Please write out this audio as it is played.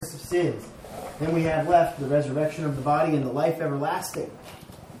sins. Then we have left the resurrection of the body and the life everlasting.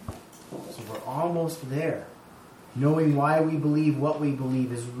 So we're almost there. Knowing why we believe what we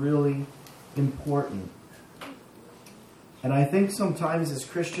believe is really important. And I think sometimes as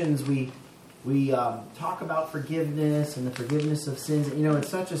Christians we talk about forgiveness and the forgiveness of sins. You know, it's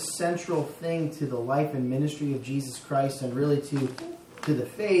such a central thing to the life and ministry of Jesus Christ and really to the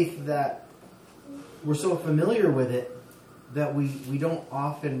faith that we're so familiar with it that we don't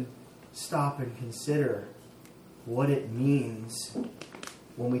often stop and consider what it means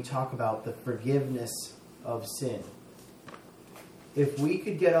when we talk about the forgiveness of sin. If we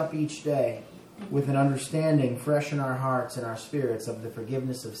could get up each day with an understanding fresh in our hearts and our spirits of the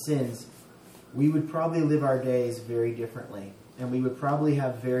forgiveness of sins, we would probably live our days very differently. And we would probably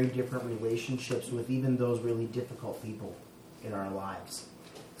have very different relationships with even those really difficult people in our lives.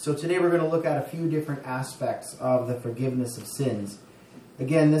 So today we're going to look at a few different aspects of the forgiveness of sins.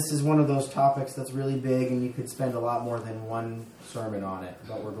 Again, this is one of those topics that's really big, and you could spend a lot more than one sermon on it,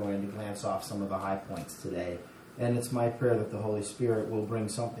 but we're going to glance off some of the high points today. And it's my prayer that the Holy Spirit will bring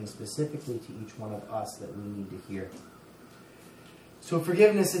something specifically to each one of us that we need to hear. So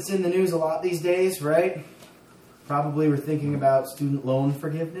forgiveness, it's in the news a lot these days, right? Probably we're thinking about student loan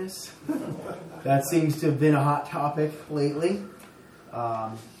forgiveness. That seems to have been a hot topic lately.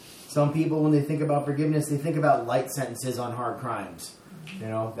 Some people, when they think about forgiveness, they think about light sentences on hard crimes. You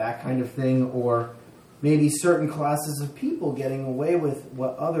know, that kind of thing. Or maybe certain classes of people getting away with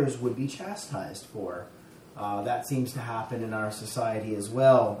what others would be chastised for. That seems to happen in our society as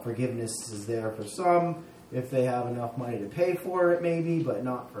well. Forgiveness is there for some if they have enough money to pay for it, maybe, but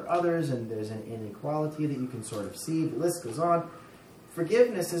not for others. And there's an inequality that you can sort of see. The list goes on.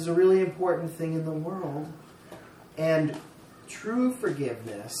 Forgiveness is a really important thing in the world. And true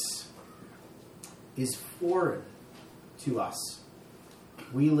forgiveness is foreign to us.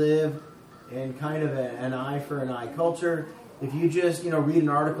 We live in kind of an eye for an eye culture. If you just, read an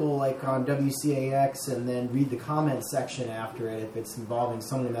article like on WCAX and then read the comment section after it, if it's involving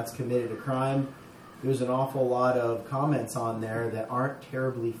someone that's committed a crime, there's an awful lot of comments on there that aren't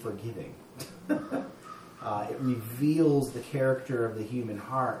terribly forgiving. It reveals the character of the human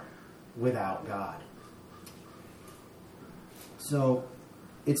heart without God. So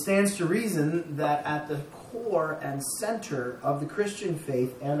it stands to reason that at the core and center of the Christian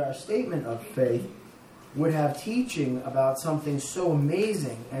faith and our statement of faith would have teaching about something so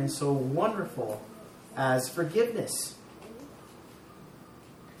amazing and so wonderful as forgiveness.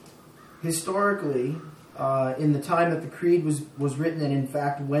 Historically, in the time that the Creed was written, and in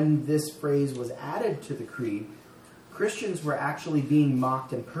fact when this phrase was added to the Creed, Christians were actually being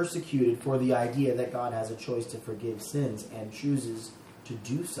mocked and persecuted for the idea that God has a choice to forgive sins and chooses to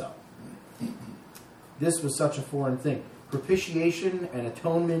do so. This was such a foreign thing. Propitiation and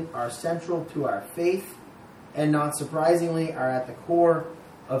atonement are central to our faith, and not surprisingly are at the core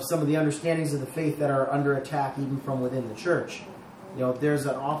of some of the understandings of the faith that are under attack even from within the church. There's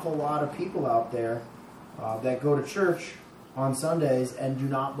an awful lot of people out there that go to church on Sundays and do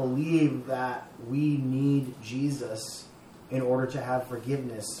not believe that we need Jesus in order to have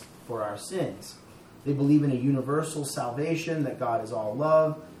forgiveness for our sins. They believe in a universal salvation, that God is all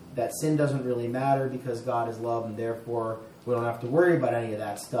love, that sin doesn't really matter because God is love, and therefore we don't have to worry about any of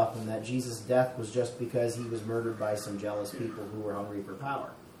that stuff, and that Jesus' death was just because he was murdered by some jealous people who were hungry for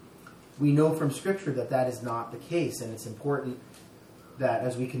power. We know from Scripture that that is not the case, and it's important that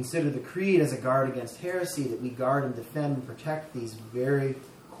as we consider the Creed as a guard against heresy, that we guard and defend and protect these very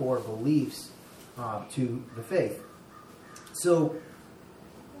core beliefs to the faith. So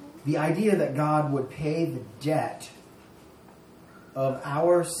the idea that God would pay the debt of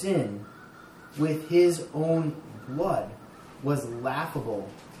our sin with his own blood was laughable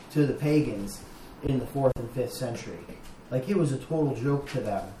to the pagans in the 4th and 5th century. Like, it was a total joke to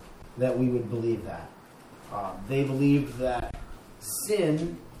them that we would believe that. They believed that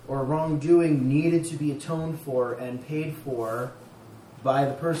sin or wrongdoing needed to be atoned for and paid for by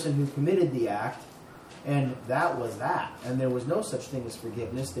the person who committed the act, and that was that. And there was no such thing as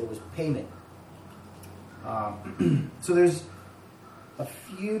forgiveness, there was payment. So there's a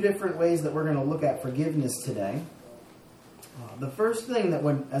few different ways that we're going to look at forgiveness today. The first thing that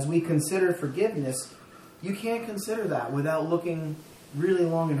as we consider forgiveness, you can't consider that without looking really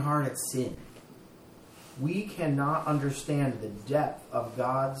long and hard at sin. We cannot understand the depth of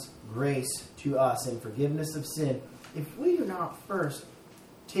God's grace to us in forgiveness of sin if we do not first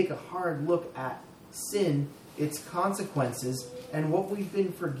take a hard look at sin, its consequences, and what we've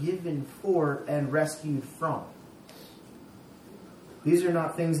been forgiven for and rescued from. These are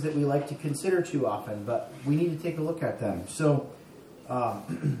not things that we like to consider too often, but we need to take a look at them. So,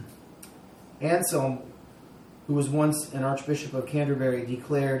 Anselm, who was once an Archbishop of Canterbury,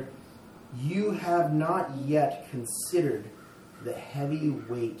 declared, "You have not yet considered the heavy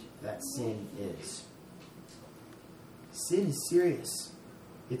weight that sin is." Sin is serious.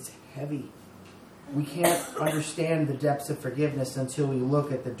 It's heavy. We can't understand the depths of forgiveness until we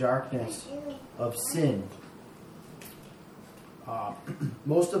look at the darkness of sin.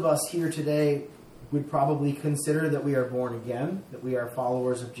 Most of us here today would probably consider that we are born again, that we are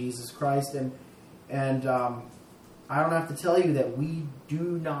followers of Jesus Christ, and I don't have to tell you that we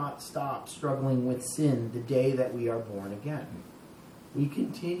do not stop struggling with sin the day that we are born again. We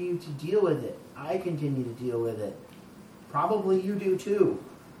continue to deal with it. I continue to deal with it. Probably you do too.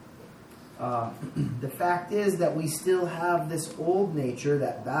 The fact is that we still have this old nature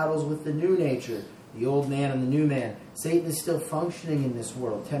that battles with the new nature, the old man and the new man. Satan is still functioning in this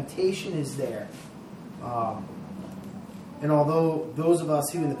world. Temptation is there. And although those of us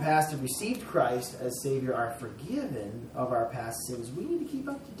who in the past have received Christ as Savior are forgiven of our past sins, we need to keep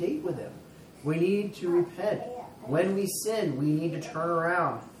up to date with Him. We need to repent. When we sin, we need to turn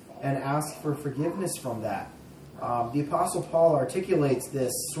around and ask for forgiveness from that. The Apostle Paul articulates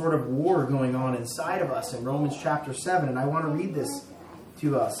this sort of war going on inside of us in Romans chapter 7, and I want to read this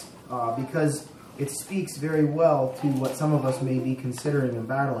to us because it speaks very well to what some of us may be considering and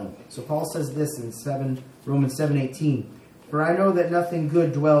battling. So Paul says this in Romans 7:18, "For I know that nothing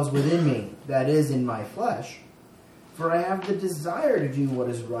good dwells within me, that is, in my flesh. For I have the desire to do what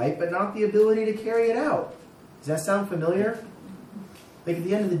is right, but not the ability to carry it out." Does that sound familiar? Like at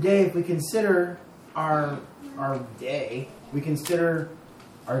the end of the day, if we consider our day, we consider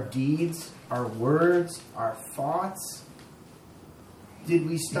our deeds, our words, our thoughts. Did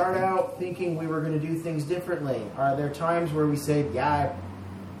we start out thinking we were going to do things differently? Are there times where we say, yeah,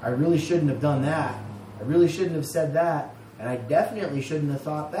 I really shouldn't have done that. I really shouldn't have said that. And I definitely shouldn't have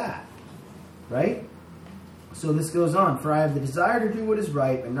thought that. Right? So this goes on. "For I have the desire to do what is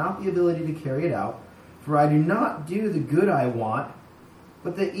right, but not the ability to carry it out. For I do not do the good I want,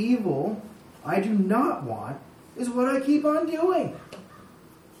 but the evil I do not want is what I keep on doing."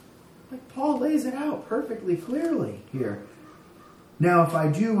 Like Paul lays it out perfectly clearly here. "Now if I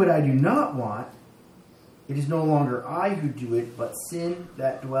do what I do not want, it is no longer I who do it, but sin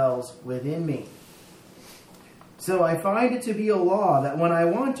that dwells within me. So I find it to be a law that when I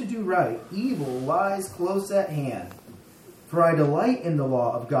want to do right, evil lies close at hand. For I delight in the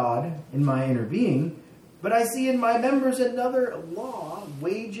law of God in my inner being, but I see in my members another law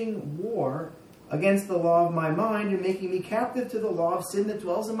waging war against the law of my mind and making me captive to the law of sin that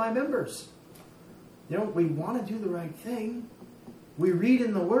dwells in my members." You know, we want to do the right thing. We read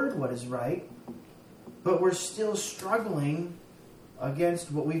in the Word what is right, but we're still struggling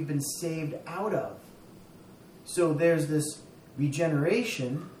against what we've been saved out of. So there's this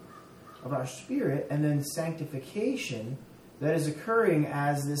regeneration of our spirit and then sanctification that is occurring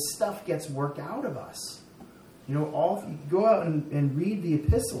as this stuff gets worked out of us. You know, go out and read the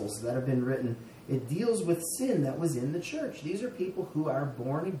epistles that have been written. It deals with sin that was in the church. These are people who are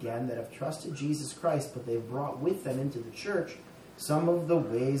born again, that have trusted Jesus Christ, but they've brought with them into the church some of the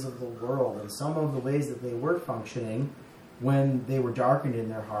ways of the world and some of the ways that they were functioning when they were darkened in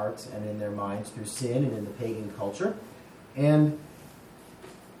their hearts and in their minds through sin and in the pagan culture. And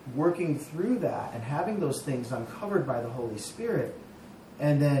working through that and having those things uncovered by the Holy Spirit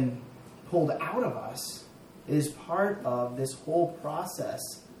and then pulled out of us is part of this whole process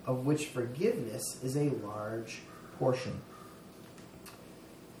of which forgiveness is a large portion.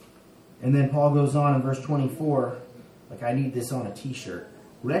 And then Paul goes on in verse 24, like I need this on a t-shirt.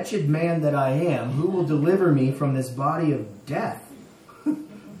 "Wretched man that I am, who will deliver me from this body of death?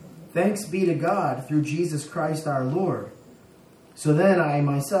 Thanks be to God through Jesus Christ our Lord. So then I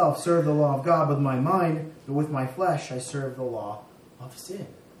myself serve the law of God with my mind, but with my flesh I serve the law of sin."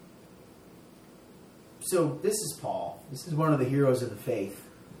 So this is Paul. This is one of the heroes of the faith,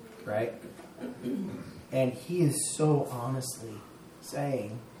 right? And he is so honestly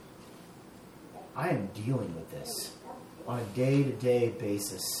saying, I am dealing with this on a day-to-day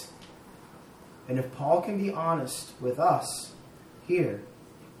basis. And if Paul can be honest with us here,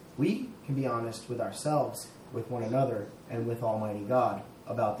 we can be honest with ourselves, with one another, and with Almighty God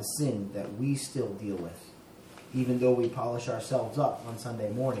about the sin that we still deal with. Even though we polish ourselves up on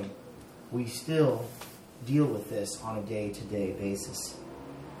Sunday morning, we still deal with this on a day-to-day basis.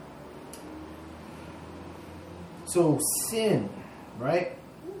 So sin, right?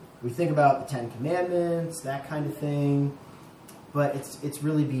 We think about the Ten Commandments, that kind of thing, but it's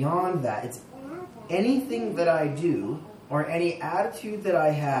really beyond that. It's anything that I do or any attitude that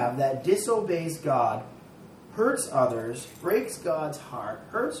I have that disobeys God hurts others, breaks God's heart,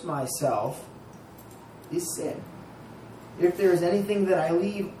 hurts myself, is sin. If there is anything that I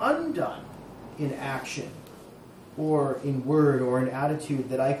leave undone in action, or in word, or in attitude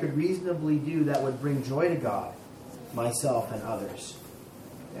that I could reasonably do that would bring joy to God, myself, and others,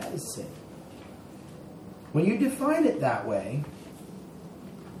 that is sin. When you define it that way,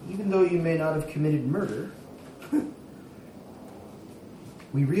 even though you may not have committed murder,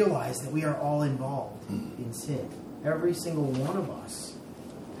 we realize that we are all involved in sin. Every single one of us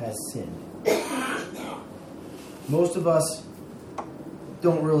has sinned. Most of us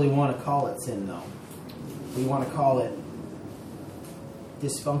don't really want to call it sin, though. We want to call it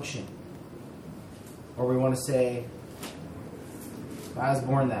dysfunction. Or we want to say, I was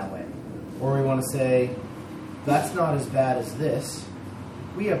born that way. Or we want to say, that's not as bad as this.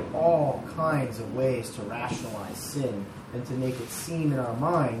 We have all kinds of ways to rationalize sin and to make it seem in our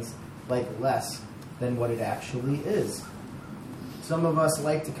minds like less than what it actually is. Some of us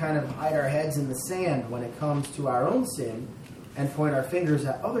like to kind of hide our heads in the sand when it comes to our own sin and point our fingers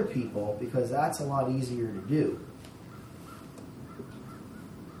at other people because that's a lot easier to do.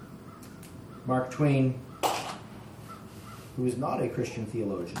 Mark Twain, who is not a Christian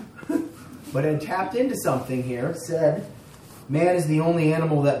theologian, but had tapped into something here, said, man is the only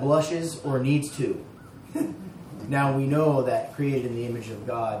animal that blushes or needs to. Now we know that created in the image of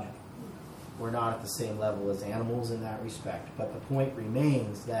God, we're not at the same level as animals in that respect. But the point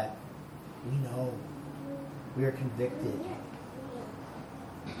remains that we know. We are convicted.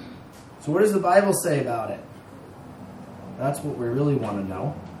 So what does the Bible say about it? That's what we really want to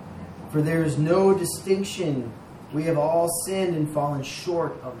know. For there is no distinction. We have all sinned and fallen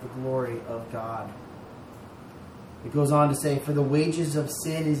short of the glory of God. It goes on to say, for the wages of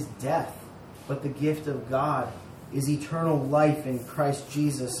sin is death, but the gift of God is eternal life in Christ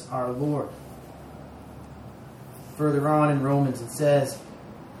Jesus our Lord. Further on in Romans it says,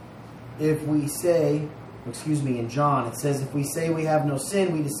 in John it says, if we say we have no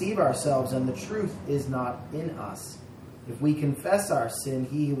sin, we deceive ourselves and the truth is not in us. If we confess our sin,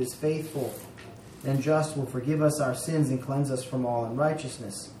 he who is faithful and just will forgive us our sins and cleanse us from all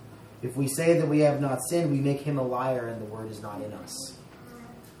unrighteousness. If we say that we have not sinned, we make him a liar and the word is not in us.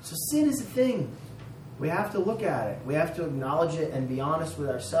 So sin is a thing. We have to look at it. We have to acknowledge it and be honest with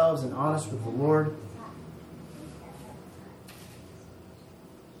ourselves and honest with the Lord.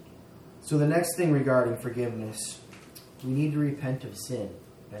 So the next thing regarding forgiveness, we need to repent of sin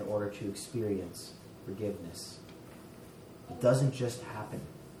in order to experience forgiveness. It doesn't just happen.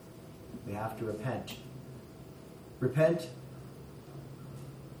 We have to repent. Repent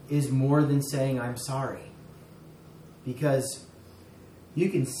is more than saying I'm sorry. Because you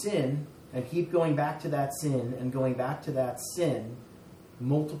can sin and keep going back to that sin and going back to that sin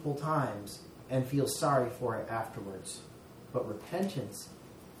multiple times and feel sorry for it afterwards. But repentance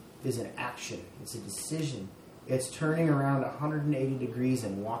is an action. It's a decision. It's turning around 180 degrees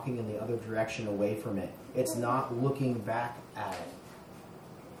and walking in the other direction away from it. It's not looking back at it.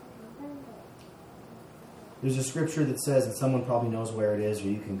 There's a scripture that says, and someone probably knows where it is, or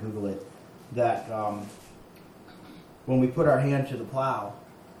you can Google it, that when we put our hand to the plow,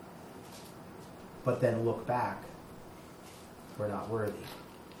 but then look back, we're not worthy.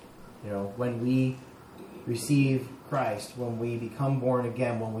 When we receive Christ, when we become born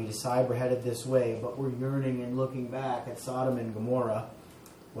again, when we decide we're headed this way, but we're yearning and looking back at Sodom and Gomorrah,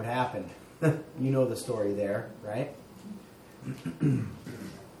 what happened? You know the story there, right?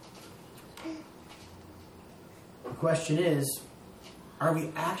 The question is, are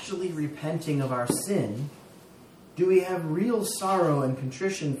we actually repenting of our sin? Do we have real sorrow and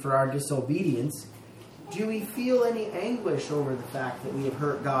contrition for our disobedience? Do we feel any anguish over the fact that we have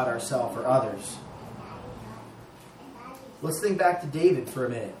hurt God, ourselves, or others? Let's think back to David for a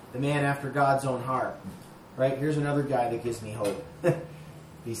minute, the man after God's own heart. Right? Here's another guy that gives me hope.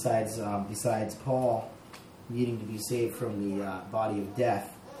 Besides Paul needing to be saved from the body of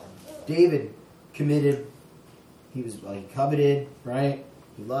death. David committed, he coveted, right?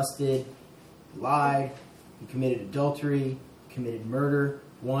 He lusted, he lied, he committed adultery, committed murder.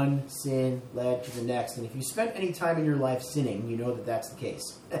 One sin led to the next. And if you spent any time in your life sinning, you know that that's the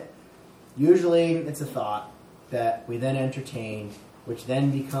case. Usually it's a thought that we then entertain, which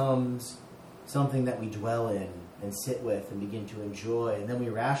then becomes something that we dwell in and sit with and begin to enjoy. And then we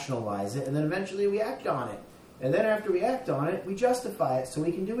rationalize it, and then eventually we act on it. And then after we act on it, we justify it so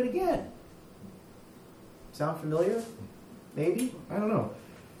we can do it again. Sound familiar? Maybe? I don't know.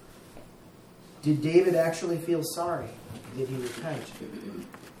 Did David actually feel sorry? Did he repent?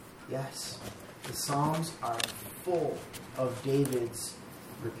 Yes. The Psalms are full of David's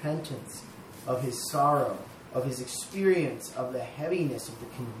repentance, of his sorrow, of his experience of the heaviness of the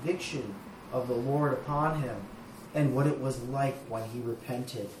conviction of the Lord upon him, and what it was like when he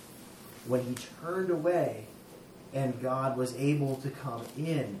repented, when he turned away, and God was able to come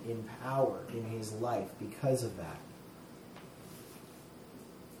in power in his life because of that.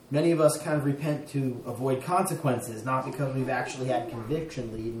 Many of us kind of repent to avoid consequences, not because we've actually had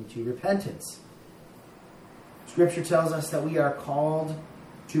conviction leading to repentance. Scripture tells us that we are called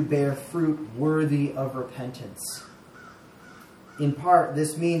to bear fruit worthy of repentance. In part,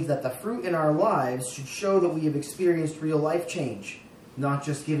 this means that the fruit in our lives should show that we have experienced real life change, not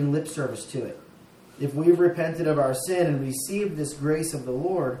just given lip service to it. If we've repented of our sin and received this grace of the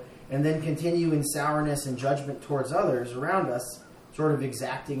Lord, and then continue in sourness and judgment towards others around us, sort of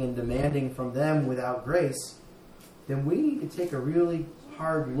exacting and demanding from them without grace, then we need to take a really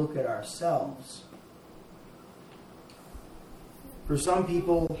hard look at ourselves. For some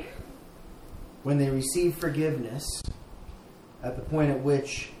people, when they receive forgiveness, at the point at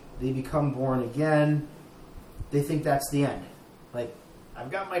which they become born again, they think that's the end. Like, I've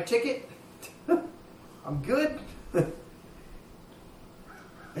got my ticket. I'm good.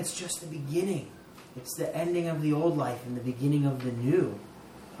 It's just the beginning. It's the ending of the old life and the beginning of the new.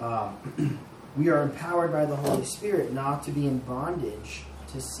 We are empowered by the Holy Spirit not to be in bondage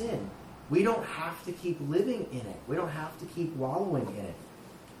to sin. We don't have to keep living in it. We don't have to keep wallowing in it.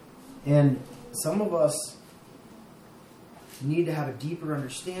 And some of us need to have a deeper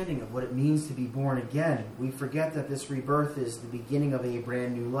understanding of what it means to be born again. We forget that this rebirth is the beginning of a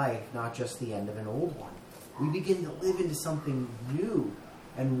brand new life, not just the end of an old one. We begin to live into something new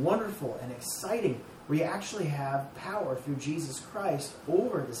and wonderful and exciting. We actually have power through Jesus Christ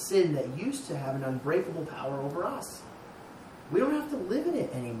over the sin that used to have an unbreakable power over us. We don't have to live in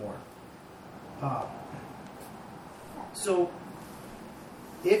it anymore. So,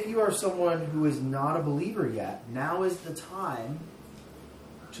 if you are someone who is not a believer yet, now is the time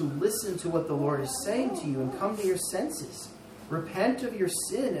to listen to what the Lord is saying to you and come to your senses. Repent of your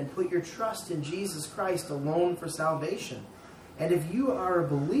sin and put your trust in Jesus Christ alone for salvation. And if you are a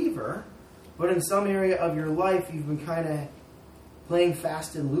believer, but in some area of your life you've been kind of playing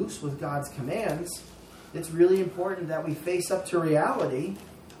fast and loose with God's commands, it's really important that we face up to reality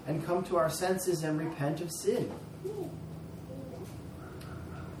and come to our senses and repent of sin.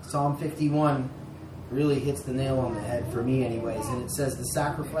 Psalm 51 really hits the nail on the head for me anyways. And it says, the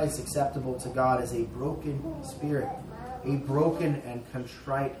sacrifice acceptable to God is a broken spirit, a broken and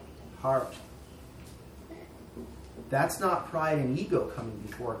contrite heart. That's not pride and ego coming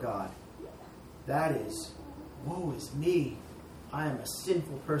before God. That is, woe is me. I am a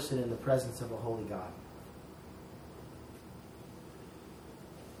sinful person in the presence of a holy God.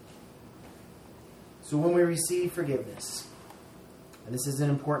 So when we receive forgiveness, and this is an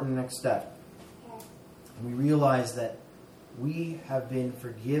important next step, and we realize that we have been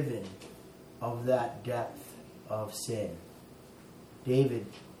forgiven of that depth of sin. David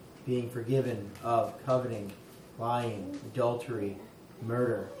being forgiven of coveting, lying, adultery,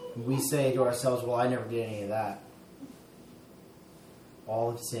 murder. And we say to ourselves, well, I never did any of that.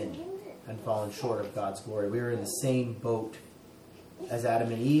 All have sinned and fallen short of God's glory. We are in the same boat as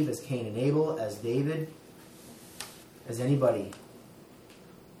Adam and Eve, as Cain and Abel, as David, as anybody.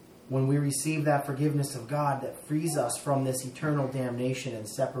 When we receive that forgiveness of God that frees us from this eternal damnation and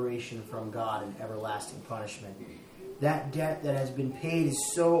separation from God and everlasting punishment, that debt that has been paid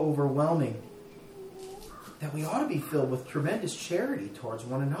is so overwhelming that we ought to be filled with tremendous charity towards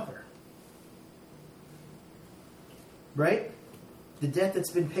one another. Right? The debt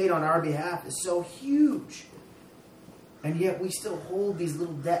that's been paid on our behalf is so huge. And yet we still hold these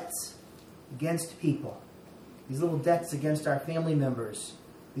little debts against people. These little debts against our family members.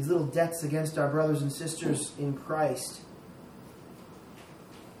 These little debts against our brothers and sisters in Christ.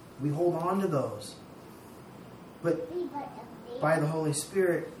 We hold on to those. But by the Holy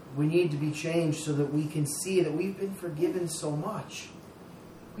Spirit, we need to be changed so that we can see that we've been forgiven so much.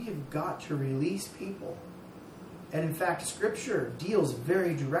 We have got to release people. And in fact, Scripture deals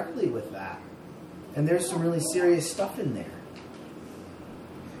very directly with that. And there's some really serious stuff in there.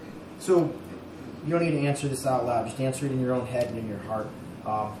 So, you don't need to answer this out loud. Just answer it in your own head and in your heart.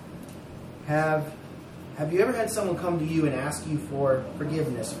 Have you ever had someone come to you and ask you for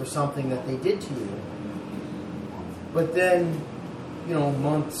forgiveness for something that they did to you? But then,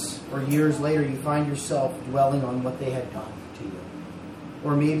 months or years later, you find yourself dwelling on what they had done to you.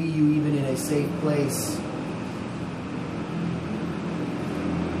 Or maybe you even in a safe place.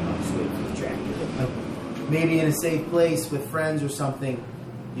 Maybe in a safe place with friends or something,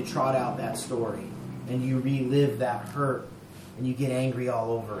 you trot out that story and you relive that hurt and you get angry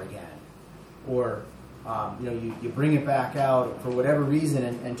all over again. Or You bring it back out for whatever reason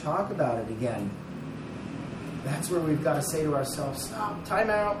and talk about it again. That's where we've got to say to ourselves, stop, time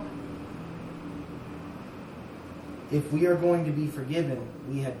out. If we are going to be forgiven,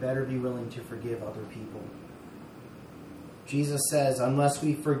 we had better be willing to forgive other people. Jesus says, unless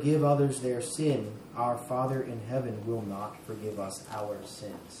we forgive others their sin, our Father in heaven will not forgive us our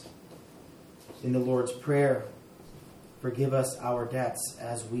sins. In the Lord's Prayer, forgive us our debts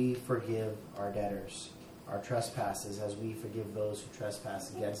as we forgive our debtors, our trespasses as we forgive those who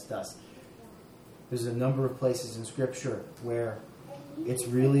trespass against us. There's a number of places in Scripture where it's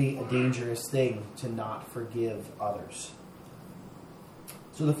really a dangerous thing to not forgive others.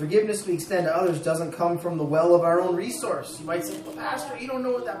 So the forgiveness we extend to others doesn't come from the well of our own resource. You might say, well, Pastor, you don't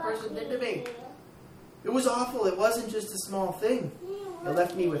know what that person did to me. It was awful. It wasn't just a small thing. It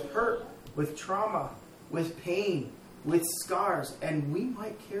left me with hurt, with trauma, with pain, with scars. And we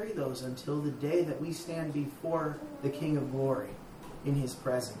might carry those until the day that we stand before the King of Glory in His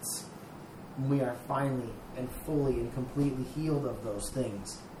presence. And we are finally and fully and completely healed of those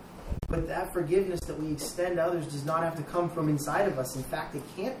things. But that forgiveness that we extend to others does not have to come from inside of us. In fact, it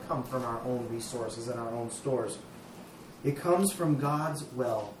can't come from our own resources and our own stores. It comes from God's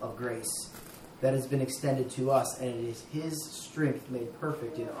well of grace that has been extended to us, and it is His strength made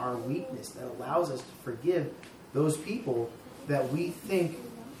perfect in our weakness that allows us to forgive those people that we think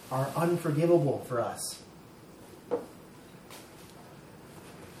are unforgivable for us.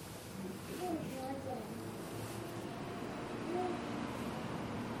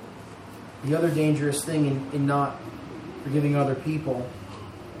 The other dangerous thing in not forgiving other people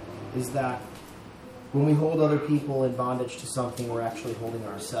is that when we hold other people in bondage to something, we're actually holding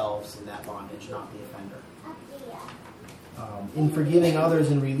ourselves in that bondage, not the offender. In forgiving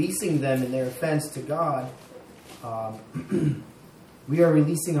others and releasing them in their offense to God, we are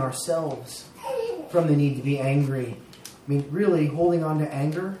releasing ourselves from the need to be angry. I mean, really, holding on to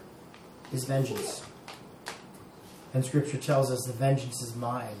anger is vengeance. And Scripture tells us, the vengeance is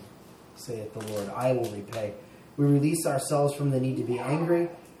mine, saith the Lord, I will repay. We release ourselves from the need to be angry.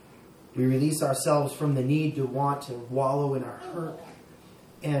 We release ourselves from the need to want to wallow in our hurt.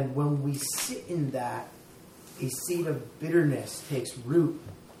 And when we sit in that, a seed of bitterness takes root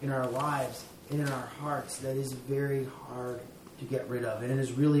in our lives and in our hearts that is very hard to get rid of. And it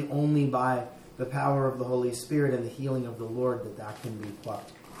is really only by the power of the Holy Spirit and the healing of the Lord that can be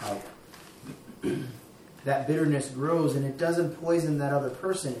plucked out. That bitterness grows, and it doesn't poison that other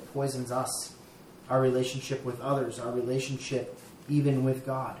person. It poisons us, our relationship with others, our relationship even with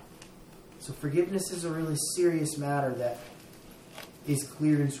God. So forgiveness is a really serious matter that is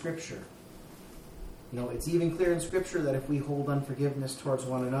clear in Scripture. It's even clear in Scripture that if we hold unforgiveness towards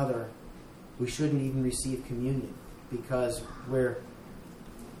one another, we shouldn't even receive communion because we're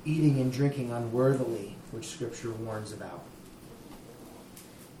eating and drinking unworthily, which Scripture warns about.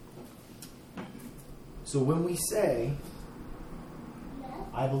 So when we say,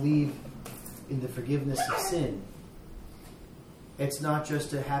 I believe in the forgiveness of sin, it's not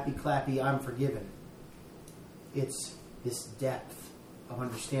just a happy clappy, I'm forgiven. It's this depth of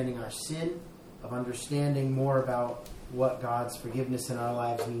understanding our sin, of understanding more about what God's forgiveness in our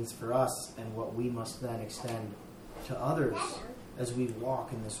lives means for us and what we must then extend to others as we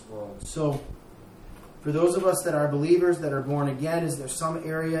walk in this world. So, for those of us that are believers, that are born again, is there some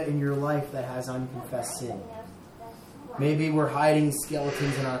area in your life that has unconfessed sin? Maybe we're hiding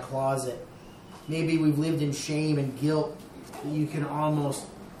skeletons in our closet. Maybe we've lived in shame and guilt that you can almost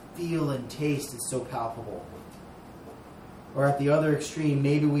feel and taste. It's so palpable. Or at the other extreme,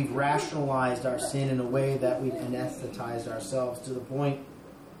 maybe we've rationalized our sin in a way that we've anesthetized ourselves to the point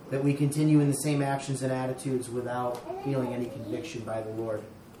that we continue in the same actions and attitudes without feeling any conviction by the Lord.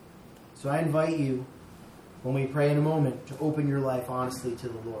 So I invite you, when we pray in a moment, to open your life honestly to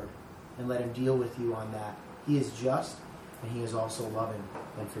the Lord and let Him deal with you on that. He is just, and He is also loving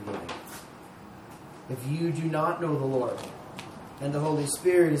and forgiving. If you do not know the Lord, and the Holy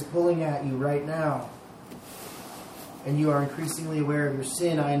Spirit is pulling at you right now, and you are increasingly aware of your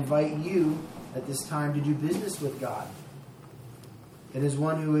sin, I invite you at this time to do business with God. And as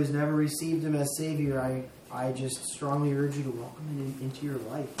one who has never received Him as Savior, I just strongly urge you to welcome Him into your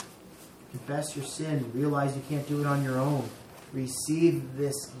life. Confess your sin. Realize you can't do it on your own. Receive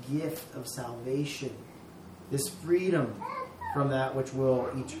this gift of salvation, this freedom from that which will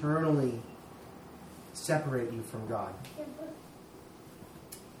eternally separate you from God.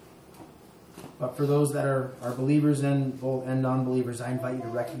 But for those that are believers and non-believers, I invite you to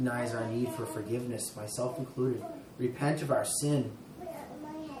recognize our need for forgiveness, myself included. Repent of our sin.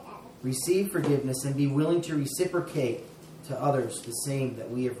 Receive forgiveness and be willing to reciprocate to others the same that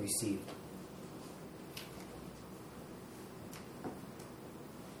we have received.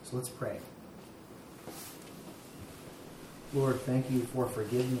 So let's pray. Lord, thank you for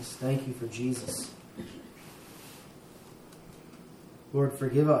forgiveness. Thank you for Jesus. Lord,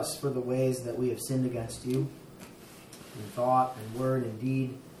 forgive us for the ways that we have sinned against you in thought and word and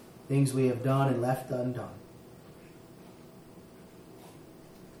deed, things we have done and left undone.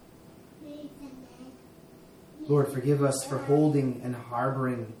 Lord, forgive us for holding and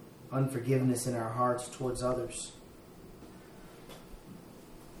harboring unforgiveness in our hearts towards others.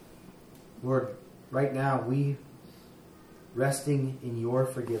 Lord, right now, resting in your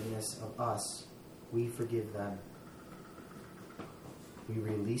forgiveness of us, we forgive them. We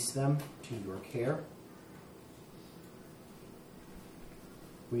release them to your care.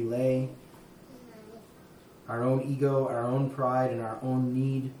 We lay our own ego, our own pride, and our own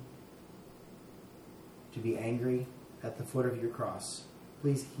need to be angry at the foot of your cross.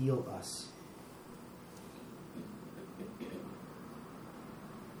 Please heal us.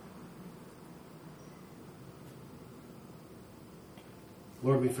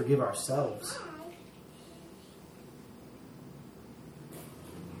 Lord, we forgive ourselves.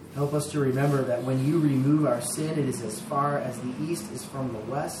 Help us to remember that when you remove our sin, it is as far as the east is from the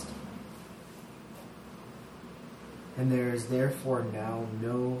west. And there is therefore now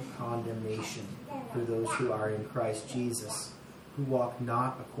no condemnation for those who are in Christ Jesus, who walk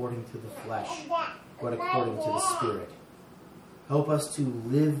not according to the flesh, but according to the Spirit. Help us to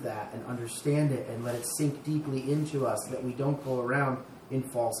live that and understand it and let it sink deeply into us, that we don't go around in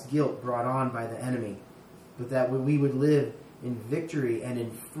false guilt brought on by the enemy, but that we would live in victory and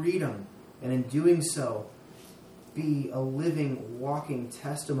in freedom, and in doing so, be a living, walking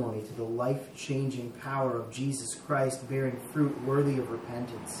testimony to the life-changing power of Jesus Christ, bearing fruit worthy of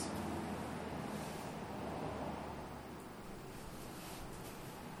repentance.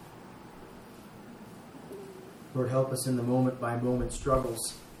 Lord, help us in the moment-by-moment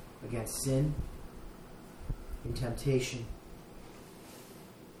struggles against sin and temptation.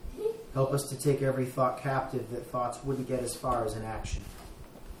 Help us to take every thought captive that thoughts wouldn't get as far as an action.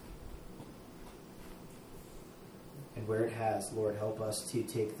 And where it has, Lord, help us to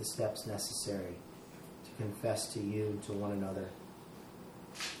take the steps necessary to confess to you and to one another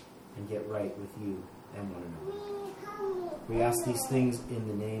and get right with you and one another. We ask these things in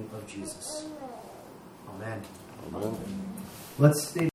the name of Jesus. Amen. Amen. Let's stay